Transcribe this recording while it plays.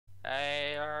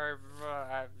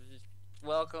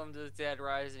welcome to Dead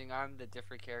Rising. I'm the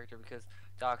different character because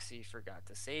Doxy forgot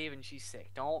to save and she's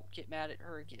sick. Don't get mad at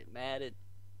her, get mad at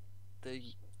the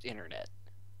internet.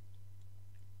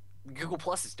 Google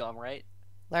Plus is dumb, right?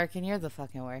 Larkin, you're the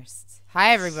fucking worst.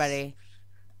 Hi, everybody.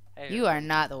 Hey, You are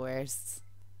not the worst.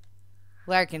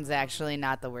 Larkin's actually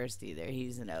not the worst either.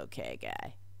 He's an okay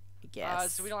guy, I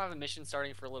guess. So we don't have a mission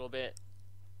starting for a little bit.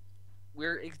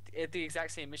 We're at the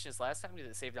exact same mission as last time because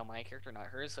it saved on my character, not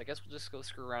hers. So I guess we'll just go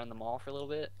screw around in the mall for a little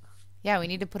bit. Yeah, we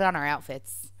need to put on our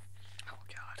outfits. Oh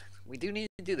God, we do need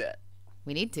to do that.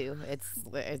 We need to.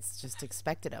 It's just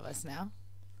expected of us now.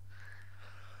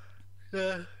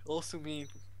 Also me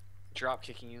drop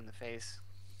kicking you in the face.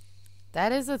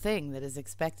 That is a thing that is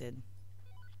expected.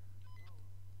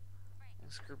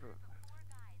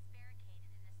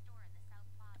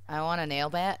 I want a nail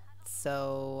bat,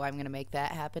 so I'm gonna make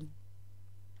that happen.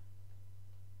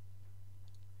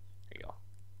 There you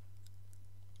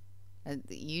go.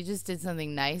 You just did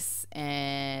something nice,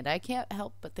 and I can't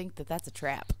help but think that that's a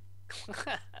trap.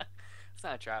 It's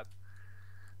not a trap.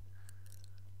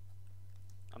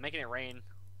 I'm making it rain.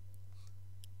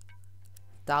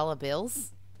 Dollar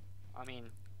bills? I mean,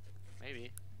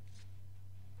 maybe.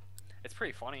 It's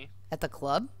pretty funny. At the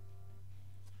club?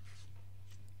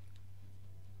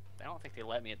 I don't think they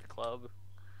let me at the club.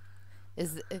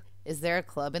 Is there a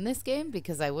club in this game?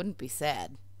 Because I wouldn't be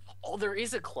sad. Oh, there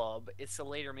is a club. It's a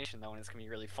later mission though, and it's gonna be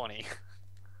really funny.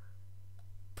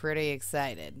 Pretty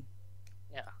excited.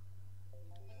 Yeah.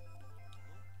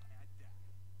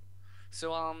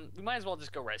 So we might as well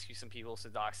just go rescue some people so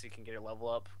Doxy can get her level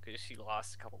up because she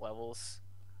lost a couple levels.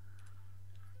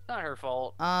 Not her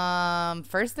fault.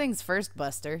 First things first,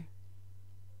 Buster.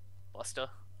 Busta.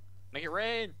 Make it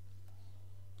rain.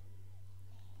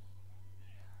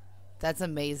 That's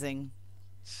amazing.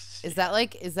 Is that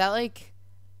like It's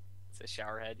a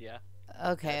shower head, yeah.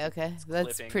 Okay, okay.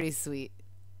 That's clipping. pretty sweet.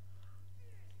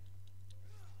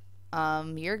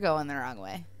 You're going the wrong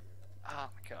way. Oh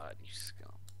my God, you scum.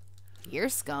 You're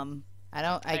scum. I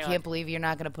Hang can't on. believe you're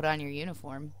not gonna put on your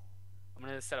uniform. I'm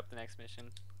gonna set up the next mission.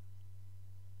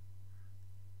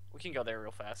 We can go there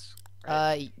real fast.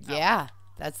 Right? Yeah,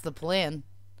 that's the plan.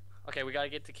 Okay, we gotta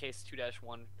get to case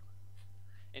 2-1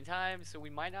 in time, so we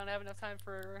might not have enough time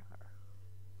for.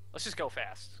 Let's just go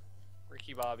fast.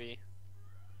 Ricky Bobby.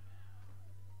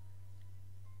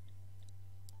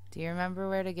 Do you remember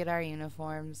where to get our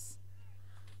uniforms?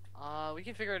 We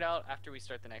can figure it out after we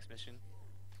start the next mission.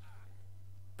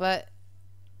 But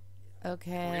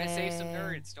okay. We're gonna save some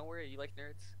nerds. Don't worry, you like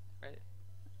nerds, right?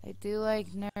 I do like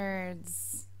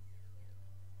nerds.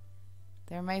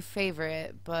 They're my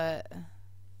favorite, but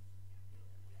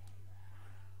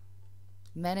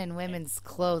men and women's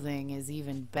clothing is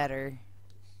even better.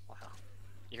 Wow.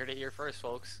 You heard it here first,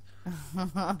 folks.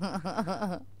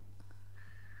 I'm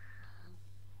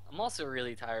also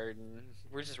really tired, and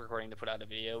we're just recording to put out a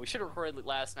video. We should have recorded it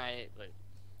last night, but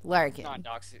Larkin. not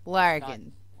Doxy.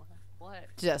 Larkin. What?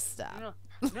 Just stop.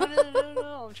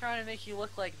 No. I'm trying to make you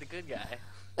look like the good guy.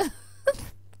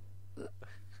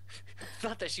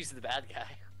 Not that she's the bad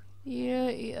guy.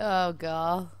 Yeah. Oh,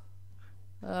 God.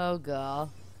 Oh,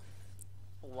 God.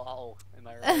 Wow. Am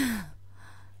I right?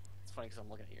 It's funny because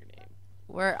I'm looking at your name.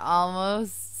 We're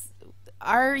almost...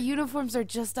 Our uniforms are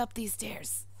just up these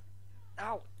stairs.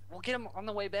 Ow. We'll get them on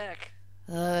the way back.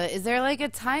 Is there like a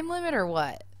time limit or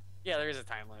what? Yeah, there is a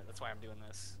time limit. That's why I'm doing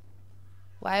this.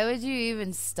 Why would you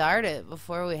even start it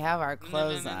before we have our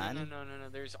clothes on? No.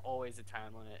 There's always a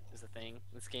time limit is the thing.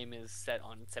 This game is set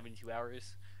on 72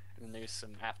 hours. And then there's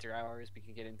some after hours we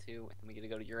can get into. And we get to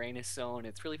go to Uranus Zone.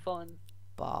 It's really fun.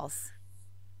 Balls.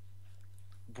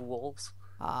 Bulls.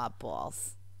 Ah,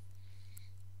 balls.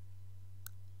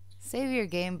 Save your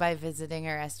game by visiting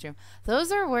a restroom.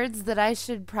 Those are words that I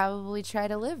should probably try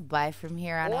to live by from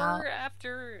here on out. Or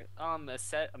after a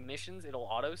set of missions, it'll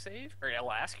auto-save. Or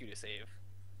it'll ask you to save.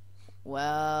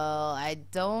 Well, I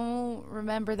don't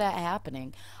remember that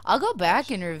happening. I'll go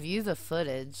back and review the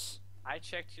footage. I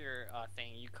checked your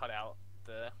thing. You cut out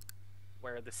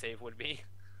where the save would be.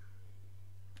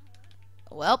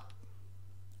 Well,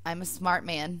 I'm a smart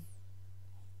man.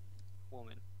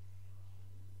 Woman.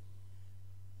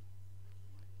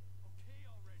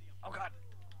 Oh God.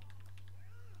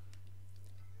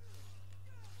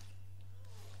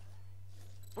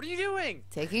 What are you doing?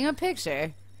 Taking a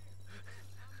picture.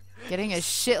 Getting a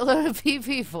shitload of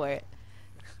PP for it.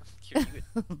 Cute.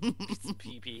 It's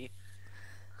PP.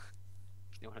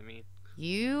 You know what I mean?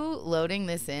 You loading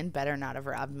this in better not have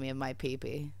robbed me of my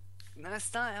PP. No,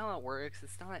 that's not how it works.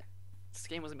 It's not. This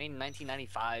game was made in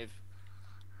 1995.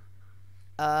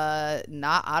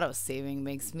 Not auto-saving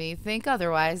makes me think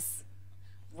otherwise.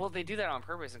 Well, they do that on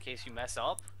purpose in case you mess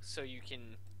up, so you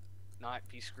can not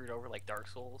be screwed over like Dark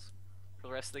Souls for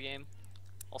the rest of the game.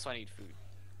 Also, I need food.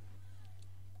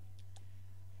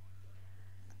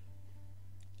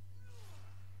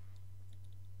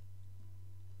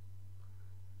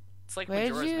 It's like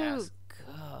Where'd Majora's you Mask.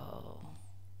 go?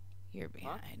 You're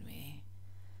Huh? behind me.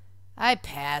 I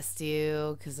passed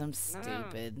you because I'm No.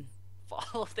 stupid.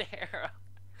 Follow the arrow.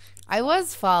 I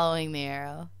was following the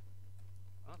arrow.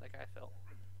 Oh, that guy fell.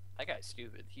 That guy's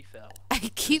stupid. He fell. I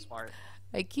You're keep smart.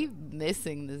 I keep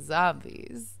missing the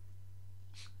zombies.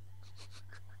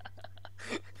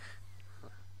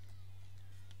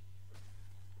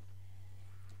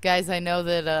 Guys, I know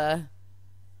that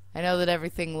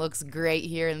everything looks great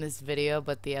here in this video,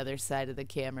 but the other side of the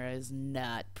camera is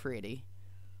not pretty.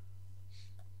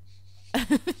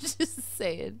 Just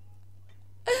saying.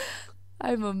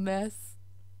 I'm a mess.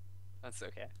 That's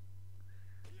okay.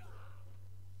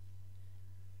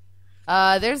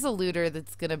 There's a looter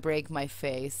that's gonna break my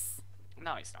face.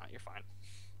 No, he's not. You're fine.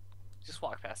 Just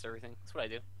walk past everything. That's what I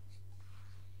do.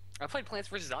 I played Plants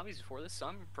vs Zombies before this, so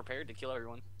I'm prepared to kill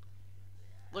everyone.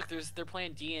 Look, they're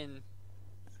playing D in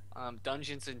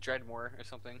Dungeons and Dreadmore or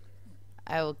something.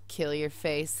 I will kill your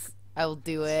face. I will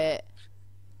do it.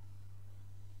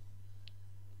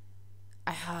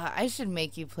 I should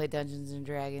make you play Dungeons and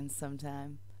Dragons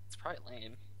sometime. It's probably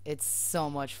lame. It's so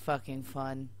much fucking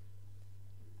fun.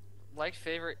 Like,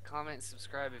 favorite, comment, and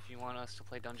subscribe if you want us to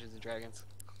play Dungeons and Dragons.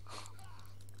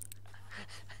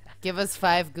 Give us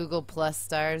 5 Google Plus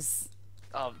stars.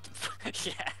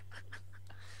 Yeah.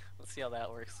 Let's see how that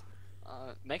works.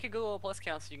 Make a Google Plus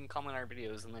account so you can comment on our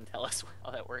videos and then tell us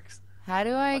how that works. How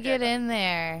do I Okay, get in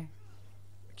there?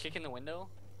 Kick in the window?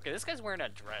 Okay, this guy's wearing a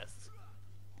dress.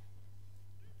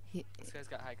 This guy's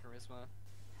got high charisma.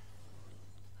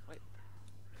 Wait.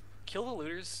 Kill the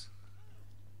looters.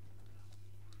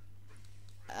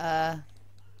 All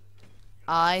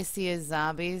I see is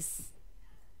zombies.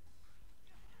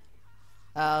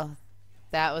 Oh,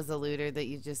 that was a looter that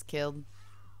you just killed.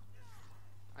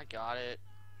 I got it.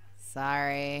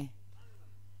 Sorry.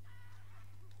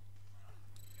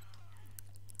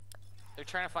 They're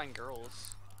trying to find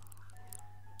girls.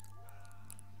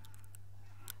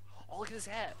 Oh, look at his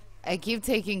hat. I keep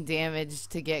taking damage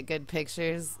to get good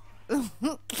pictures. Wait,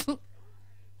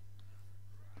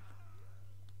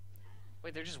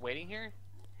 they're just waiting here?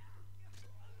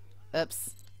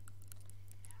 Oops.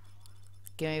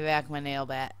 Give me back my nail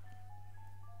bat.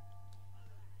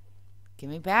 Give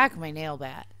me back my nail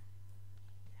bat.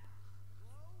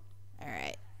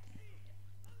 Alright.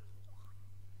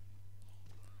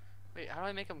 Wait, how do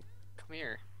I make him come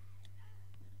here?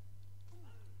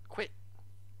 Quit.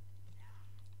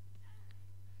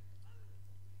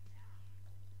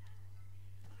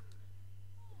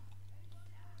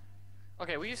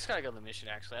 Okay, we just gotta go to the mission,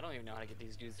 actually. I don't even know how to get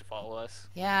these dudes to follow us.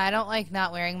 Yeah, I don't like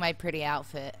not wearing my pretty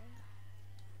outfit.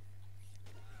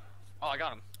 Oh, I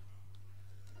got him.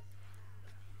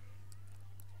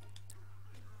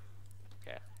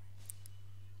 Okay.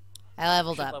 I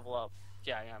leveled Should up. level up.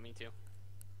 Yeah, me too.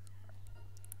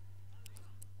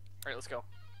 Alright, let's go.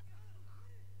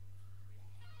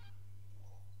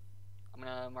 I'm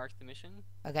gonna mark the mission.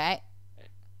 Okay.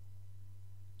 Alright,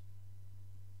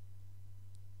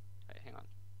 hang on.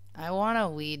 I want a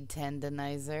weed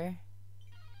tendonizer.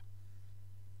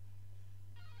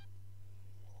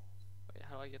 Wait,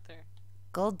 how do I get there?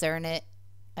 Go darn it.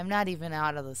 I'm not even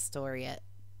out of the store yet.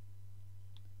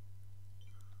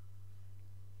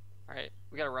 Alright,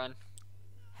 we gotta run.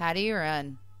 How do you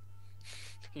run?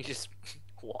 You just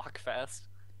walk fast.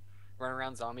 Run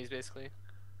around zombies, basically.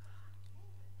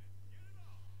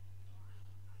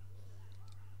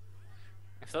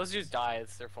 If those dudes die,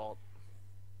 it's their fault.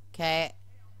 Okay.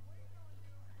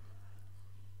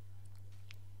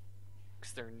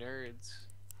 Because they're nerds.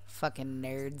 Fucking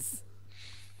nerds.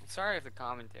 I'm sorry if the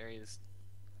commentary is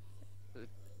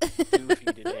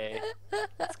doofy today.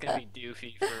 It's gonna be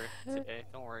doofy for today.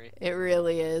 Don't worry. It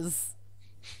really is.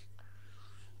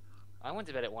 I went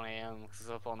to bed at 1 a.m. because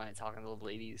I was up all night talking to old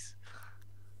ladies.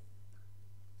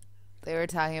 They were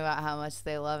talking about how much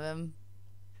they love him.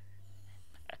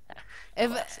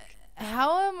 Classic.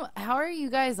 How are you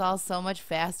guys all so much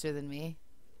faster than me?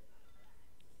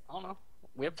 I don't know.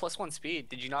 We have +1 speed.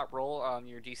 Did you not roll on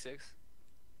your D6?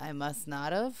 I must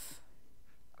not have.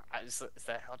 Is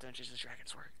that how Dungeons and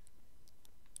Dragons work?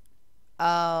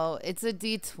 Oh, it's a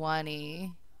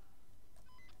D20.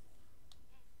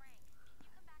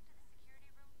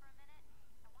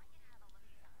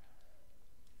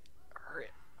 Hurry.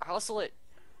 Hustle it.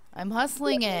 I'm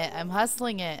hustling it. I'm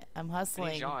hustling it. I'm I need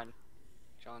hustling. John.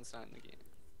 John's not in the game.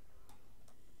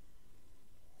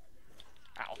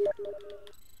 Ow.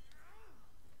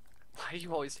 Why do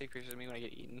you always take pictures of me when I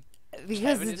get eaten? Because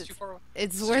Kevin is too far away.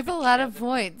 it's worth a lot of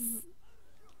points.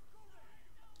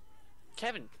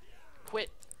 Kevin, quit.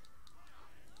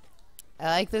 I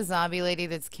like the zombie lady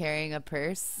that's carrying a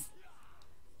purse.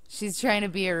 She's trying to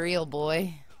be a real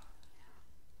boy.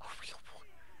 Oh, real boy.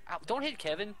 Ow, don't hit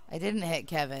Kevin. I didn't hit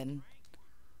Kevin.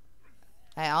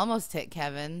 I almost hit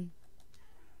Kevin.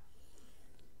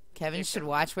 Kevin should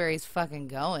watch where he's fucking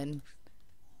going.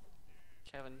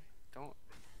 Kevin, don't.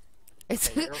 It's,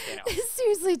 Okay, you're okay now. it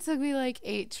seriously took me like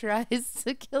 8 tries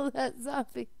to kill that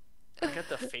zombie. I got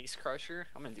the face crusher.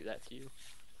 I'm gonna do that to you.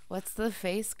 What's the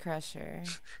face crusher?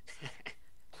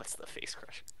 What's the face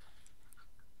crusher?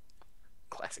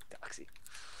 Classic Doxy.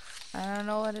 I don't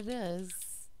know what it is.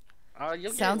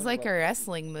 You'll Sounds like a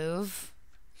wrestling move.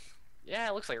 Yeah,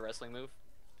 it looks like a wrestling move.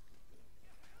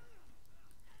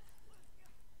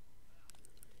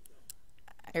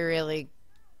 I really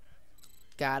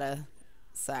gotta.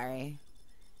 Sorry.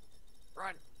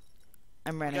 Run.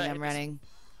 I'm running, I'm running.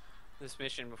 This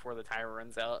mission before the timer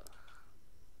runs out.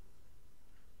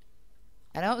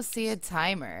 I don't see a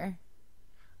timer.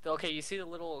 Okay, you see the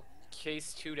little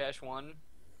case 2-1?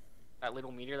 That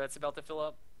little meter that's about to fill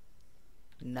up?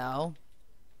 No.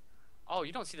 Oh,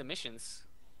 you don't see the missions.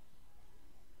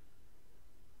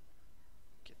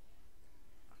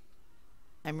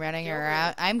 I'm running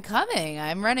around. I'm coming.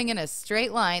 I'm running in a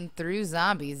straight line through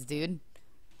zombies, dude.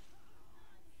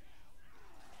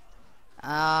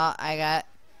 I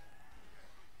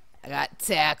got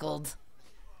tackled.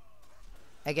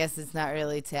 I guess it's not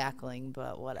really tackling,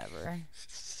 but whatever.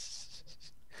 It's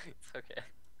okay.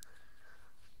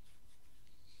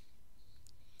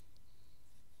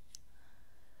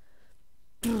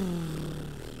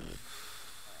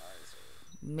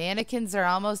 Mannequins are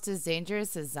almost as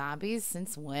dangerous as zombies?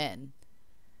 Since when?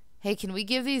 Hey, can we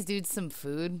give these dudes some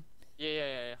food?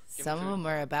 Yeah. Some of them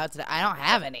are about to. I don't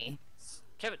have any.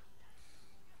 Kevin.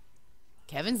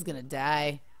 Kevin's gonna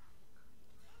die.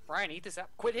 Brian, eat this out.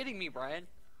 Quit hitting me, Brian.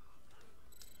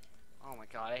 Oh my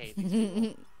god, I hate these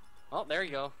people. Oh, there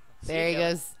you go. There he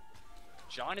goes.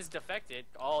 John is defected.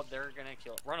 Oh, they're gonna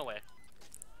kill. Run away.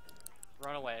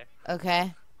 Run away.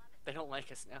 Okay. They don't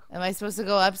like us now. Am I supposed to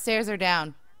go upstairs or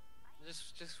down?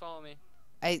 Just follow me.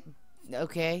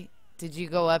 Okay. Did you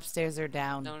go upstairs or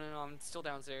down? No, I'm still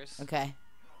downstairs. Okay.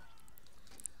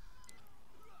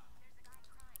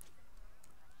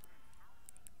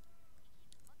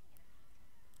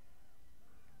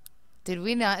 Did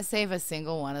we not save a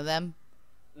single one of them?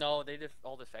 No, they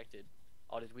all defected.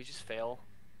 Oh, did we just fail?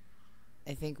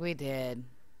 I think we did.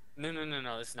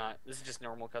 No, this is not. This is just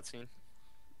normal cutscene.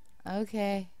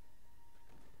 Okay.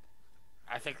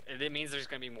 I think it means there's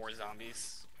gonna be more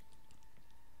zombies.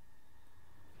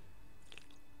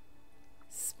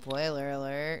 Spoiler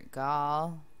alert,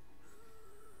 Gall.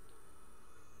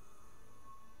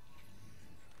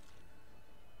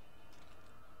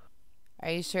 Are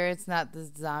you sure it's not the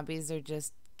zombies are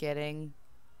just getting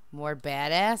more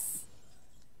badass?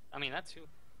 I mean, that too.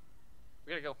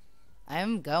 We gotta go.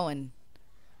 I'm going.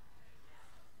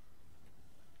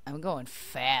 I'm going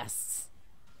fast.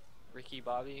 Ricky,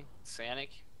 Bobby, Sanic.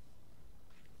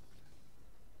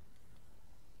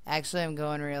 Actually, I'm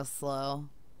going real slow.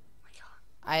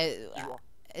 Oh my god.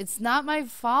 It's not my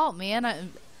fault,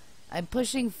 man. I'm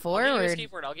pushing forward.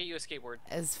 I'll get you a skateboard.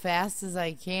 As fast as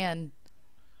I can.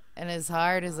 And as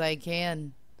hard as I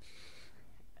can.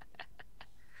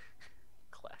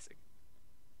 Classic.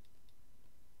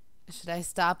 Should I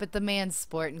stop at the man's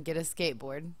sport and get a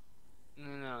skateboard?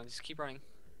 No, just keep running.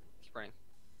 Keep running.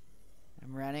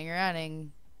 I'm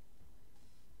running.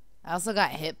 I also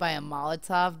got hit by a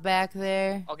Molotov back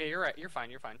there. Okay, you're right. You're fine.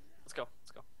 Let's go.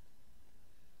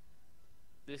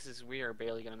 We are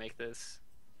barely gonna make this.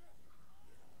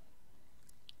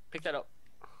 Pick that up.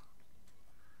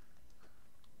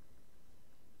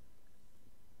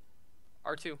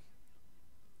 R2.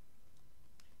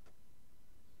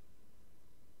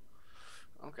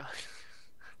 Oh god.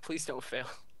 Please don't fail.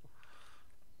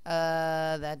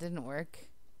 That didn't work.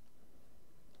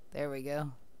 There we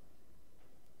go.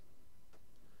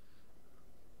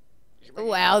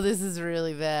 Wow, this is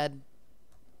really bad.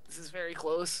 This is very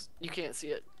close. You can't see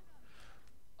it.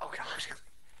 Oh god.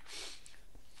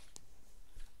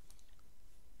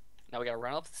 Now we gotta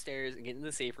run up the stairs and get into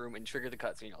the safe room and trigger the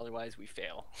cutscene. Otherwise, we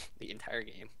fail the entire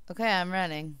game. Okay, I'm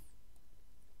running.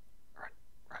 Run.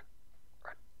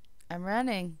 I'm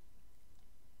running.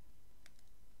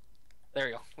 There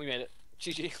we go. We made it.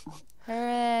 GG.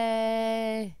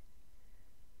 Hooray!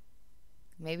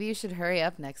 Maybe you should hurry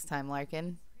up next time,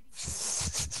 Larkin.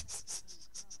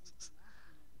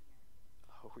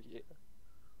 Oh yeah.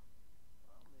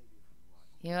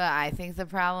 You know what I think the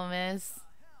problem is?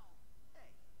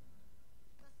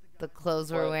 The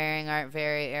clothes we're wearing aren't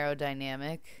very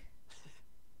aerodynamic.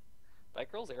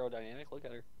 That girl's aerodynamic. Look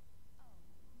at her.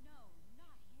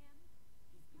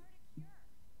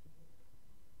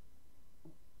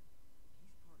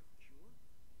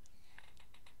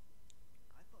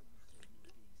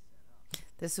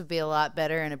 This would be a lot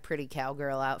better in a pretty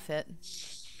cowgirl outfit.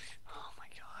 Oh my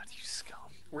god, you scum.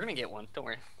 We're gonna get one. Don't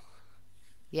worry.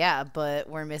 Yeah, but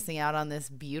we're missing out on this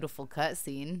beautiful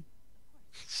cutscene.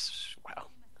 Wow.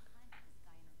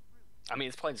 I mean,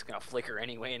 it's probably just gonna flicker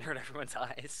anyway and hurt everyone's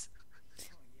eyes.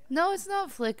 No, it's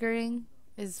not flickering,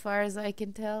 as far as I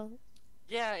can tell.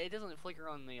 Yeah, it doesn't flicker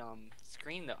on the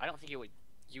screen though. I don't think it would.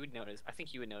 You would notice. I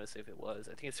think you would notice if it was.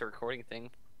 I think it's a recording thing.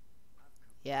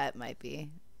 Yeah, it might be.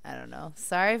 I don't know.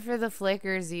 Sorry for the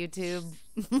flickers, YouTube.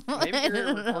 Maybe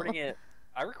you're recording it.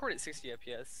 I record at 60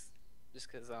 FPS,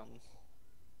 just because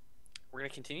we're gonna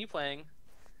continue playing.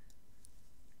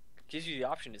 Gives you the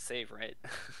option to save, right?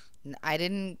 I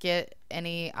didn't get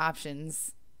any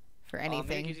options for anything.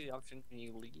 Maybe it gives you the option when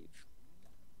you leave.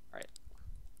 All right.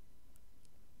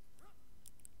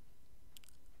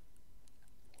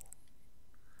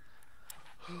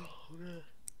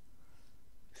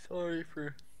 Sorry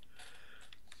for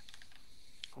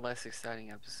less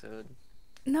exciting episode.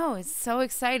 No, it's so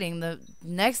exciting. The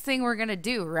next thing we're gonna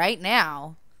do right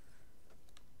now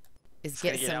is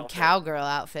get some cowgirl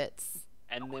outfits.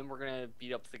 And then we're gonna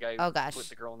beat up the guy who put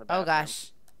the girl in the bathroom. Oh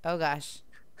gosh. Oh gosh.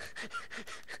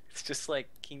 It's just like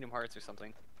Kingdom Hearts or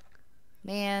something.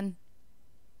 Man.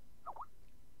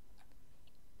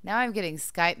 Now I'm getting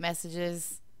Skype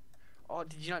messages. Oh,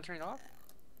 did you not turn it off?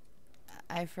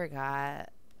 I forgot.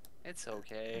 It's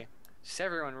okay. Just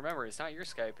everyone remember, it's not your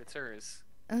Skype, it's hers.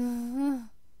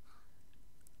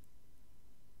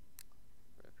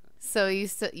 So you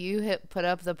put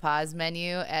up the pause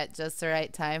menu at just the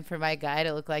right time for my guy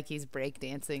to look like he's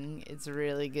breakdancing. It's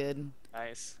really good.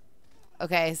 Nice.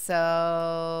 Okay,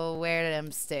 so where are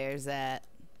them stairs at?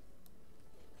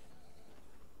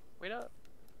 Wait up.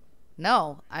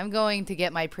 No, I'm going to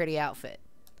get my pretty outfit.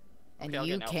 And okay,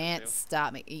 you can't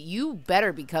stop me. You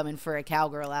better be coming for a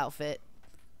cowgirl outfit.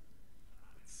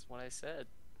 That's what I said.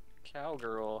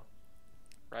 Cowgirl.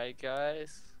 Right,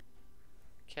 guys?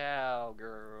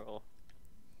 Cowgirl.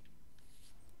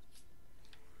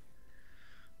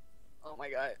 Oh my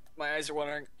god. My eyes are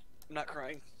watering. I'm not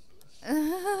crying.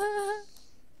 I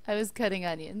was cutting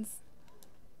onions.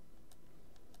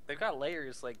 They've got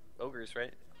layers like ogres,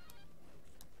 right?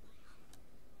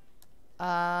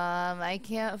 I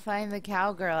can't find the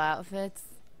cowgirl outfits.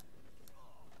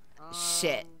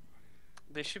 Shit.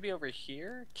 They should be over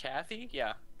here. Kathy?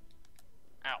 Yeah.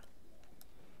 Ow.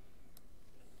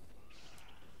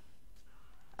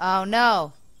 Oh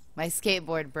no. My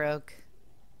skateboard broke.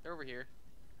 They're over here.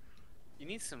 You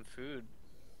need some food.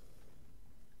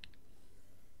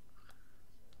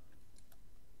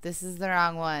 This is the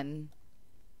wrong one.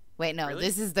 Wait, no, Really?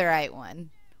 this is the right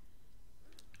one.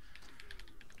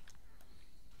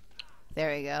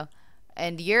 There we go.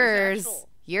 And yours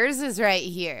is right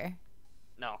here.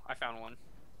 No, I found one.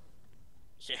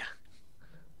 Yeah.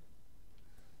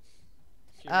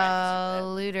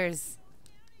 Oh, looters.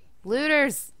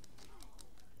 Looters!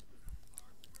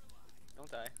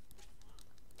 Don't die.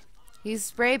 He's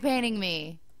spray painting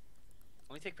me.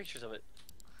 Let me take pictures of it.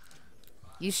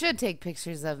 You should take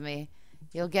pictures of me.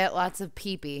 You'll get lots of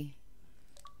pee-pee.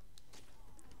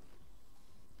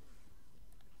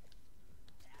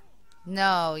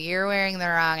 No, you're wearing the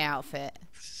wrong outfit.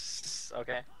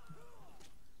 Okay.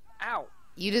 Ow!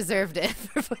 You deserved it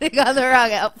for putting on the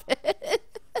wrong outfit.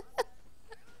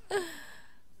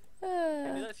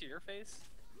 Can I do that to your face?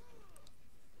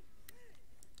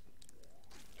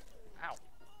 Ow.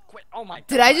 Quit. Oh my god.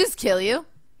 Did I just kill you?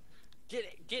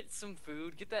 Get some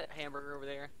food. Get that hamburger over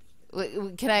there.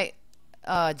 Can I?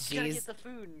 Oh, You gotta jeez. get the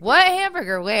food. What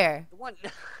hamburger? Where? The one.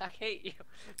 I hate you.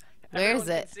 Where is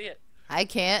Everyone it? can see it. I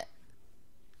can't.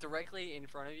 Directly in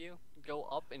front of you. Go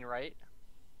up and right.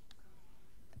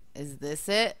 Is this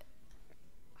it?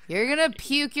 You're gonna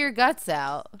puke your guts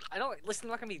out. I don't. Listen,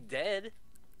 I'm not gonna be dead.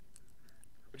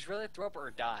 Would you rather throw up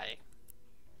or die?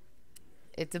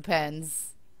 It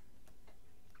depends.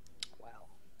 Wow.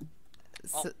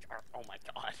 So, Oh my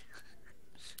god.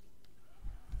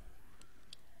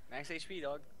 Max HP,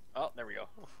 dog. Oh, there we go.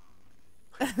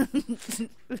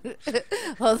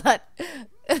 hold on.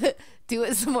 Do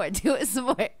it some more. Do it some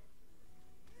more.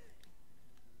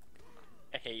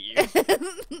 I hate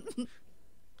you.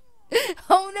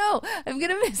 Oh no! I'm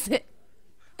gonna miss it.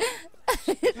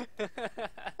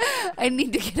 I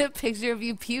need to get a picture of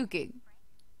you puking.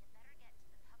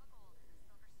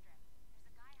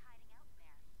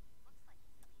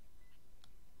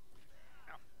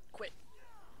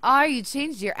 are? You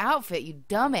changed your outfit, you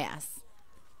dumbass.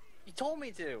 You told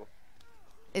me to.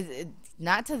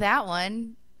 Not to that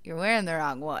one. You're wearing the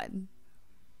wrong one.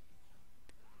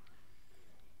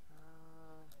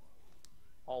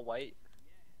 All white.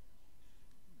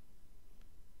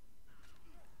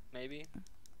 Maybe.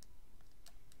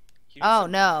 Oh,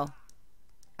 no.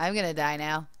 I'm gonna die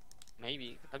now.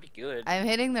 Maybe. That'd be good. I'm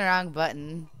hitting the wrong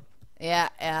button. Yeah,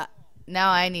 yeah.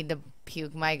 Now I need to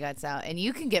puke my guts out. And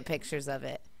you can get pictures of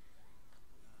it.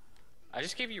 I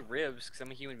just gave you ribs because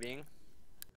I'm a human being.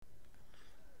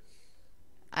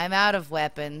 I'm out of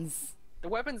weapons. The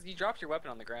weapons, you dropped your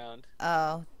weapon on the ground.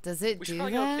 Oh, does it do that? We should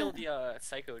probably go kill the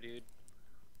psycho dude.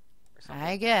 Or something.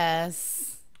 I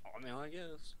guess. Oh, I mean, I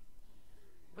guess.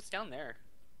 What's down there?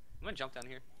 I'm gonna jump down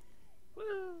here.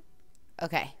 Woo!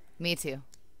 Okay, me too.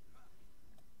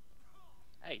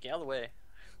 Hey, get out of the way.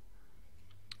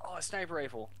 Oh, a sniper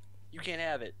rifle. You can't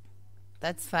have it.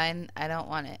 That's fine. I don't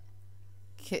want it.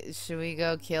 Should we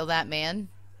go kill that man?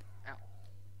 Ow.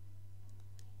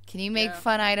 Can you make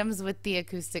fun items with the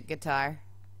acoustic guitar?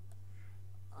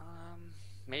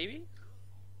 Maybe?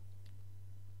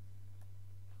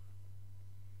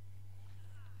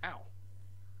 Ow.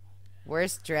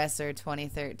 Worst dresser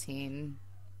 2013.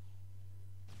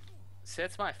 See,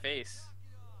 that's my face.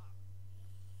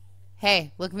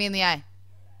 Hey, look me in the eye.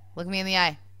 Look me in the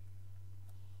eye.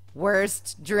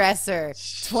 Worst dresser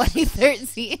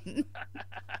 2013.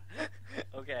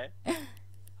 Okay.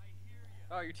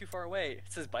 Oh, you're too far away. It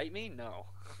says bite me? No.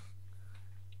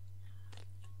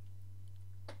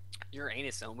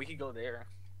 Uranus zone. We could go there.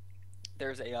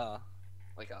 There's a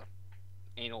like a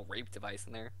anal rape device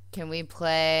in there. Can we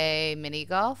play mini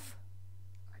golf?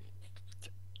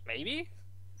 Maybe?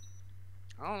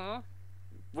 I don't know.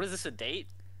 What is this, a date?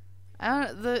 I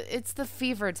don't. It's the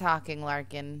fever talking,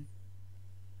 Larkin.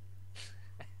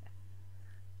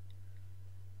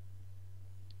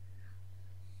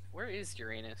 Where is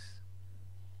Uranus?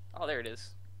 Oh, there it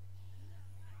is.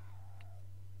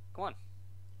 Come on.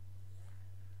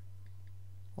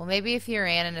 Well, maybe if you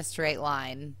ran in a straight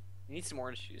line. You need some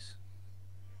orange juice.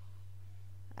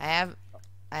 I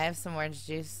have some orange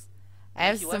juice. I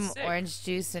have some orange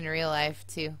juice in real life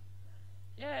too.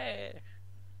 Yay!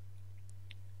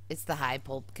 It's the high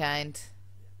pulp kind.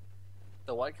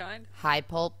 The what kind? High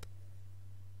pulp.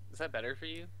 Is that better for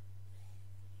you?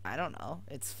 I don't know.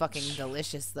 It's fucking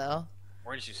delicious though.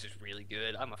 Orange juice is really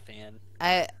good. I'm a fan.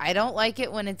 I don't like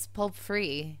it when it's pulp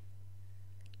free.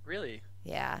 Really?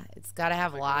 Yeah, it's got to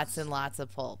have lots and lots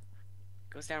of pulp.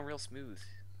 Goes down real smooth.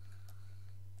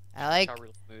 I like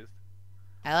real smooth.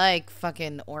 I like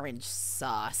fucking orange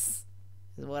sauce.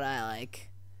 Is what I like.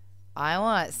 I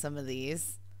want some of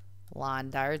these lawn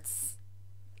darts.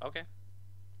 Okay.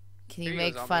 Can you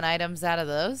make fun items out of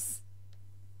those?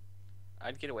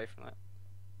 I'd get away from that.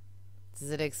 Does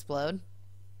it explode?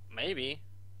 Maybe.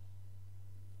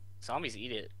 Zombies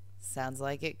eat it. Sounds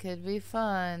like it could be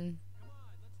fun.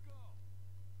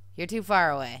 You're too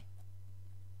far away.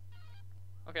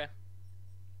 Okay.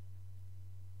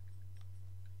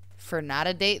 For not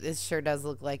a date, this sure does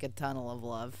look like a tunnel of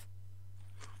love.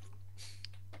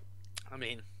 I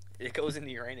mean, it goes into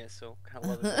Uranus, so kind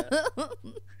of love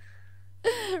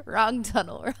that. Wrong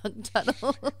tunnel, wrong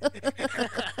tunnel.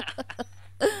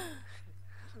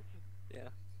 Yeah.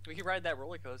 We could ride that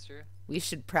roller coaster. We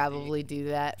should probably do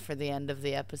that for the end of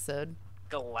the episode.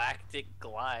 Galactic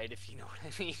glide, if you know what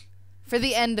I mean. For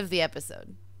the end of the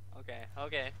episode. Okay,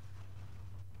 okay.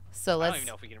 So I let's... don't even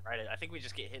know if we can ride it. I think we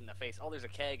just get hit in the face. Oh, there's a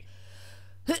keg.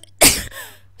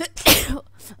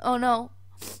 Oh no.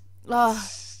 Oh.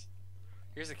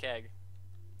 Here's a keg.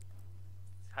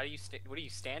 How do you what do you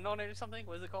stand on it or something?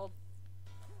 What is it called?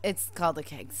 It's called a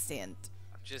keg stand.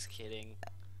 I'm just kidding.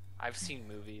 I've seen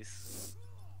movies.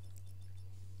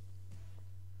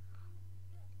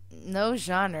 No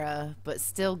genre, but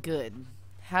still good.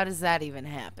 How does that even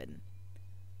happen?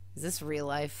 Is this real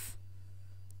life?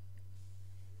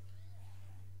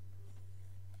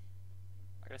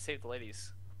 I gotta save the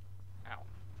ladies. Ow.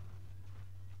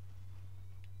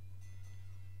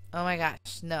 Oh my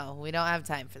gosh, no, we don't have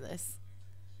time for this.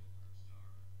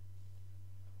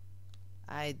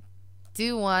 I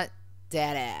do want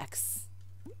that axe.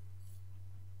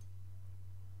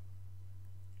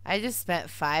 I just spent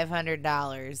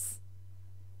 $500.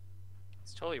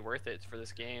 It's totally worth it for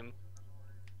this game.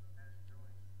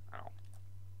 Ow.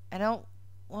 I don't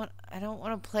want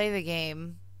to play the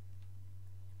game.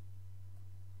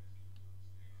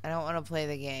 I don't want to play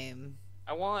the game.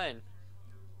 I won.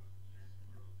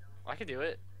 I could do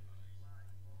it.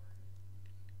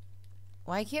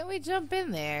 Why can't we jump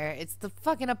in there? It's the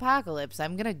fucking apocalypse.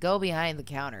 I'm gonna go behind the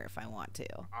counter if I want to.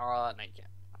 No, you can't.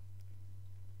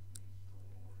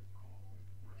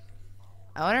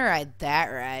 I want to ride that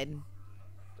ride.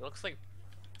 It looks like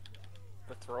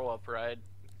the throw up ride.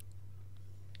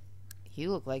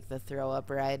 You look like the throw up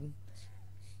ride.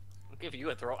 I'll give you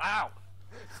a throw. Ow!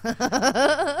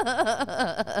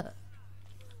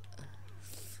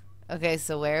 Okay,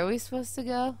 so where are we supposed to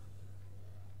go?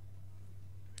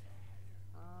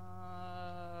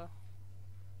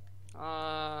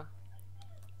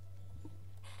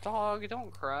 Dog,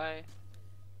 don't cry.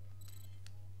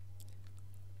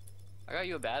 I got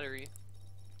you a battery.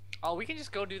 Oh, we can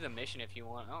just go do the mission if you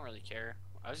want. I don't really care.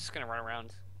 I was just gonna run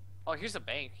around. Oh, here's a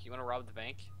bank. You wanna rob the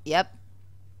bank? Yep.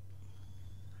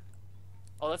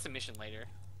 Oh, that's a mission later.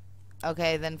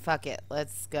 Okay, then fuck it.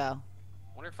 Let's go.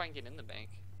 Wonder if I can get in the bank.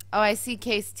 Oh, I see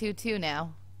case 2-2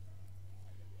 now.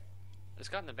 I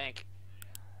just got in the bank.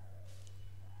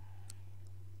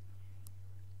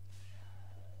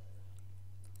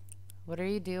 What are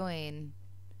you doing?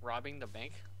 Robbing the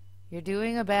bank? You're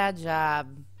doing a bad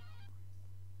job.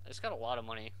 I just got a lot of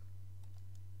money.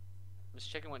 I'm just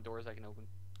checking what doors I can open.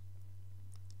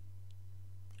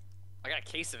 I got a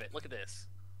case of it. Look at this.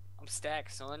 I'm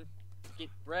stacked, son. Get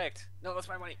wrecked. No, that's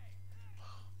my money.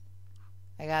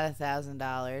 I got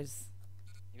 $1,000.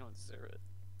 You don't deserve it.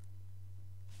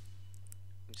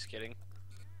 I'm just kidding.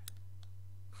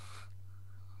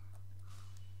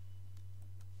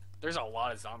 There's a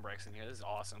lot of Zombrex in here. This is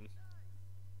awesome.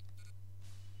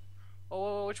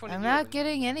 Oh, which one did I'm you not open?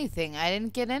 getting anything. I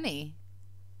didn't get any.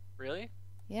 Really?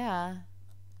 Yeah.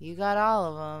 You got all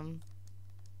of them.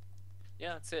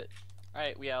 Yeah, that's it.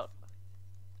 Alright, we out.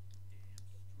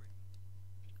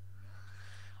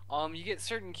 You get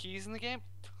certain keys in the game.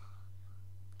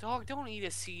 Dog, don't eat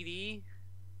a CD.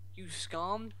 You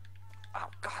scum. Oh,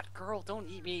 God, girl, don't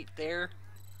eat me there.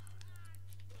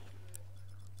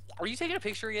 Are you taking a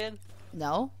picture again?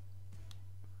 No?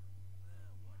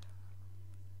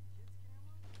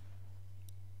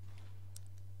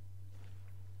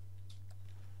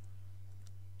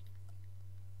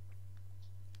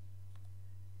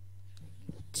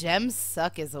 Gems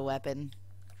suck as a weapon.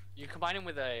 You combine them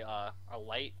with a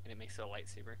light, and it makes it a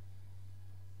lightsaber.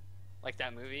 Like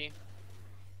that movie.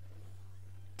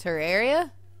 Terraria?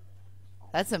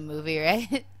 That's a movie,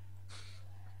 right?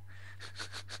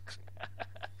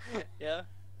 Yeah.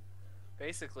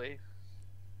 Basically.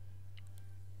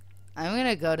 I'm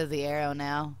gonna go to the arrow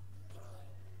now.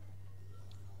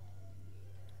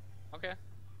 Okay.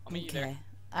 I'll meet you there.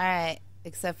 Alright.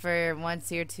 Except for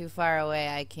once you're too far away,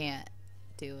 I can't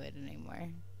do it anymore.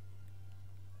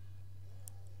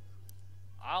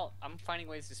 I'm finding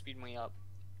ways to speed me up.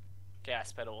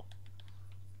 Gas pedal.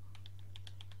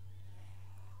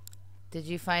 Did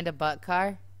you find a butt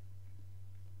car?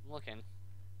 I'm looking.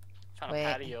 Found Wait. a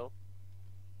patio.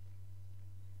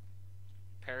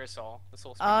 Parasol. This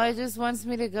will speed Oh, me it up. just wants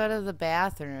me to go to the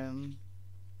bathroom.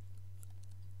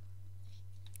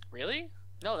 Really?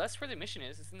 No, that's where the mission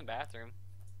is. It's in the bathroom.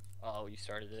 Uh oh, you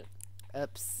started it.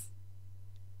 Oops.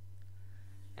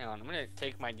 Hang on, I'm gonna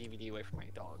take my DVD away from my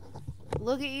dog.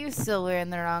 Look at you still wearing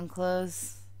the wrong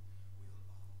clothes.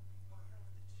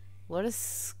 What a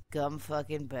scum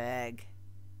fucking bag.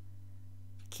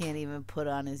 Can't even put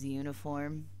on his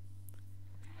uniform.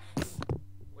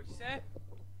 What'd you say?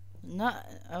 No,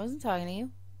 I wasn't talking to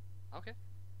you. Okay.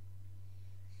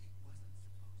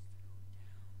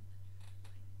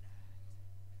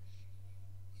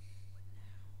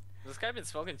 Has this guy been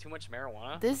smoking too much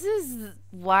marijuana? This is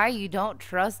why you don't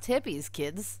trust hippies,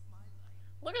 kids.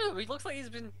 Look at him. He looks like he's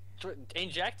been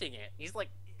injecting it. He's like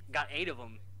got 8 of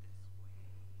them.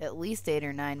 At least 8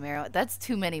 or 9 marijuana. That's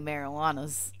too many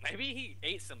marijuanas. Maybe he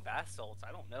ate some bath salts.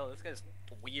 I don't know. This guy's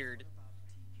weird.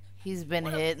 He's been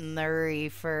hitting the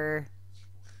reefer.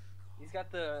 He's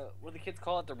got the, what do the kids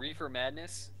call it? The reefer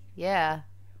madness? Yeah.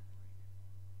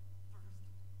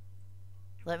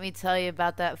 Let me tell you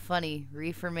about that funny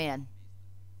reefer man.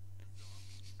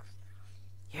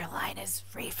 Your line is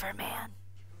reefer man.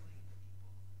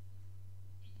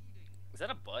 Is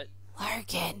that a butt?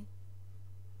 Larkin.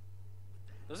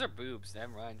 Those are boobs.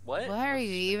 Never mind. What? What are you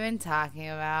even talking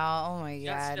about? Oh my You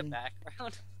don't see the god.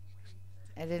 background?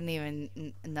 I didn't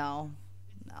even. No.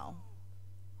 No.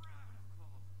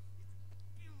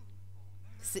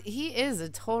 See, he is a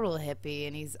total hippie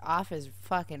and he's off his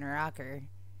fucking rocker.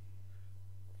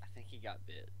 I think he got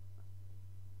bit.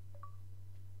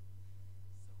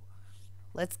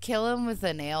 Let's kill him with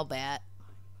a nail bat.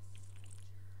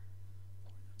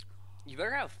 You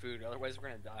better have food, otherwise we're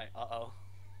gonna die. Uh-oh.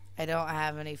 I don't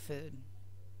have any food.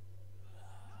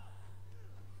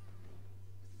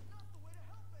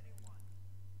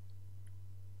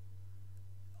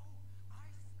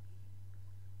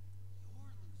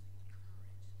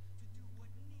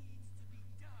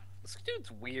 This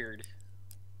dude's weird.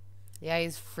 Yeah,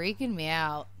 he's freaking me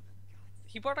out.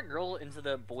 He brought a girl into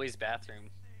the boys' bathroom.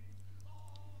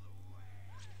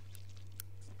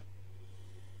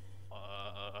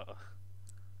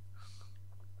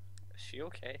 Is she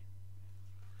okay?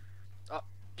 Oh,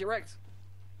 get wrecked!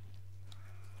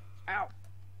 Ow!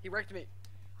 He wrecked me.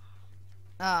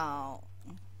 Oh.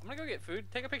 I'm gonna go get food.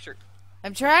 Take a picture.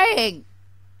 I'm trying.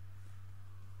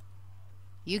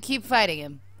 You keep fighting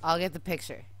him. I'll get the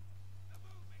picture.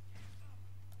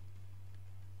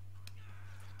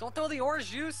 Don't throw the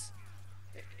orange juice.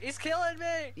 He's killing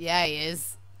me. Yeah, he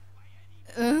is.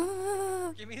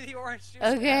 Give me the orange juice.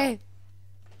 Okay. Now.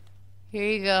 Here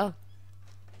you go.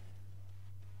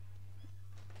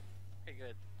 Okay,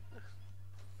 good.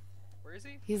 Where is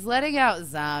he? He's letting out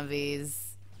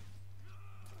zombies.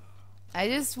 I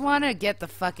just want to get the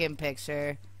fucking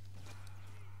picture.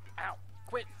 Ow!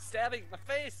 Quit stabbing my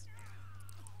face.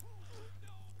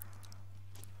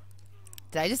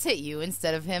 Did I just hit you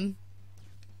instead of him?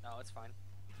 No, it's fine.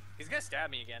 He's gonna stab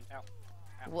me again. Ow.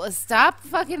 Ow. Well, stop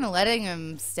fucking letting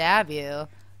him stab you.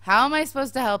 How am I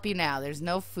supposed to help you now? There's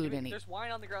no food in it. There's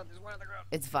wine on the ground. There's wine on the ground.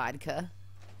 It's vodka.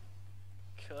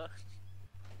 Cuh.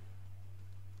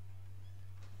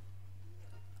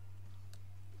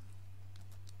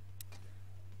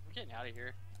 I'm getting out of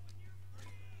here.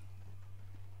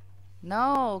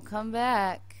 No, come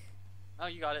back. Oh,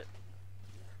 you got it.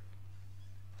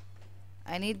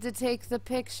 I need to take the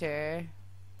picture.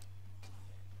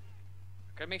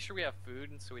 Gotta make sure we have food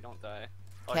so we don't die.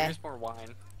 Oh, 'Kay. here's more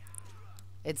wine.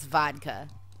 It's vodka.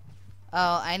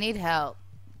 Oh, I need help.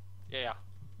 Yeah.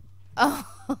 Oh.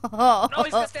 No,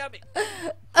 he's gonna stab me.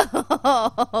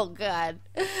 Oh, God.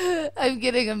 I'm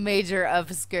getting a major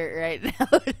upskirt right now.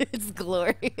 It's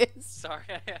glorious. Sorry,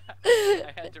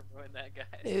 I had to ruin that,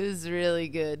 guys. It was really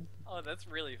good. Oh, that's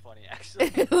really funny, actually.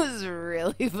 It was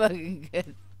really fucking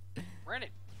good. Ran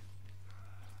it.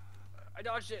 I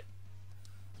dodged it.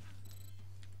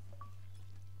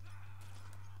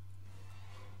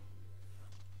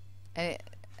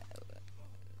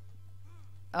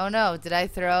 Oh no, did I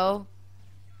throw?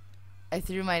 I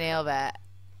threw my nail bat.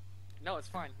 No, it's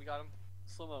fine. We got him.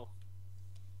 Slow-mo.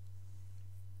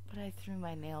 But I threw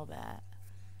my nail bat.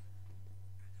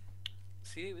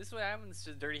 See, this is what happens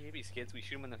to dirty hippies, kids. We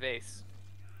shoot them in the face.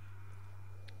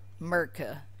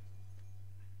 Merca.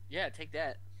 Yeah, take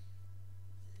that.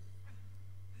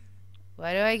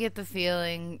 Why do I get the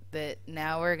feeling that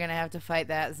now we're gonna have to fight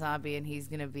that zombie and he's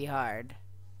gonna be hard?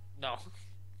 No.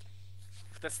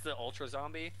 That's the ultra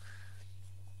zombie?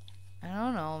 I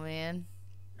don't know, man.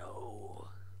 No.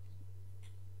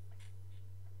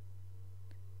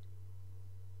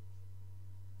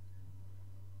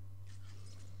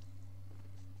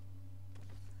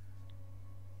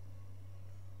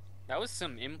 That was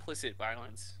some implicit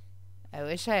violence. I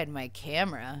wish I had my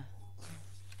camera.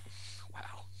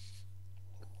 Wow.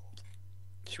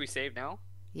 Should we save now?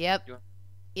 Yep.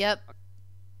 Yep.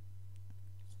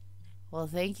 Well,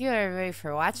 thank you everybody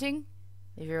for watching.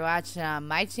 If you're watching on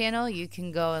my channel, you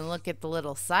can go and look at the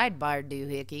little sidebar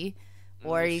doohickey,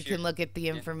 or you can look at the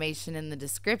information in the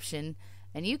description,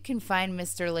 and you can find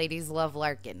Mr. Ladies Love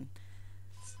Larkin.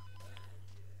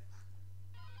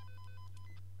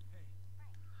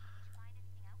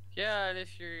 Yeah, and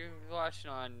if you're watching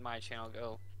on my channel,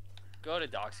 go to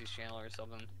Doxy's channel or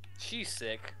something. She's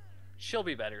sick. She'll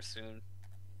be better soon.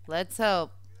 Let's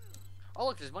hope. Oh,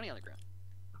 look, there's money on the ground.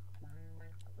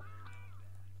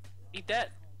 Eat that,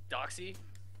 Doxy.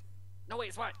 No, wait,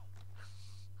 it's mine.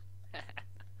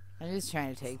 I'm just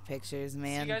trying to take pictures,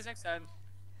 man. See you guys next time.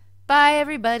 Bye,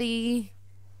 everybody.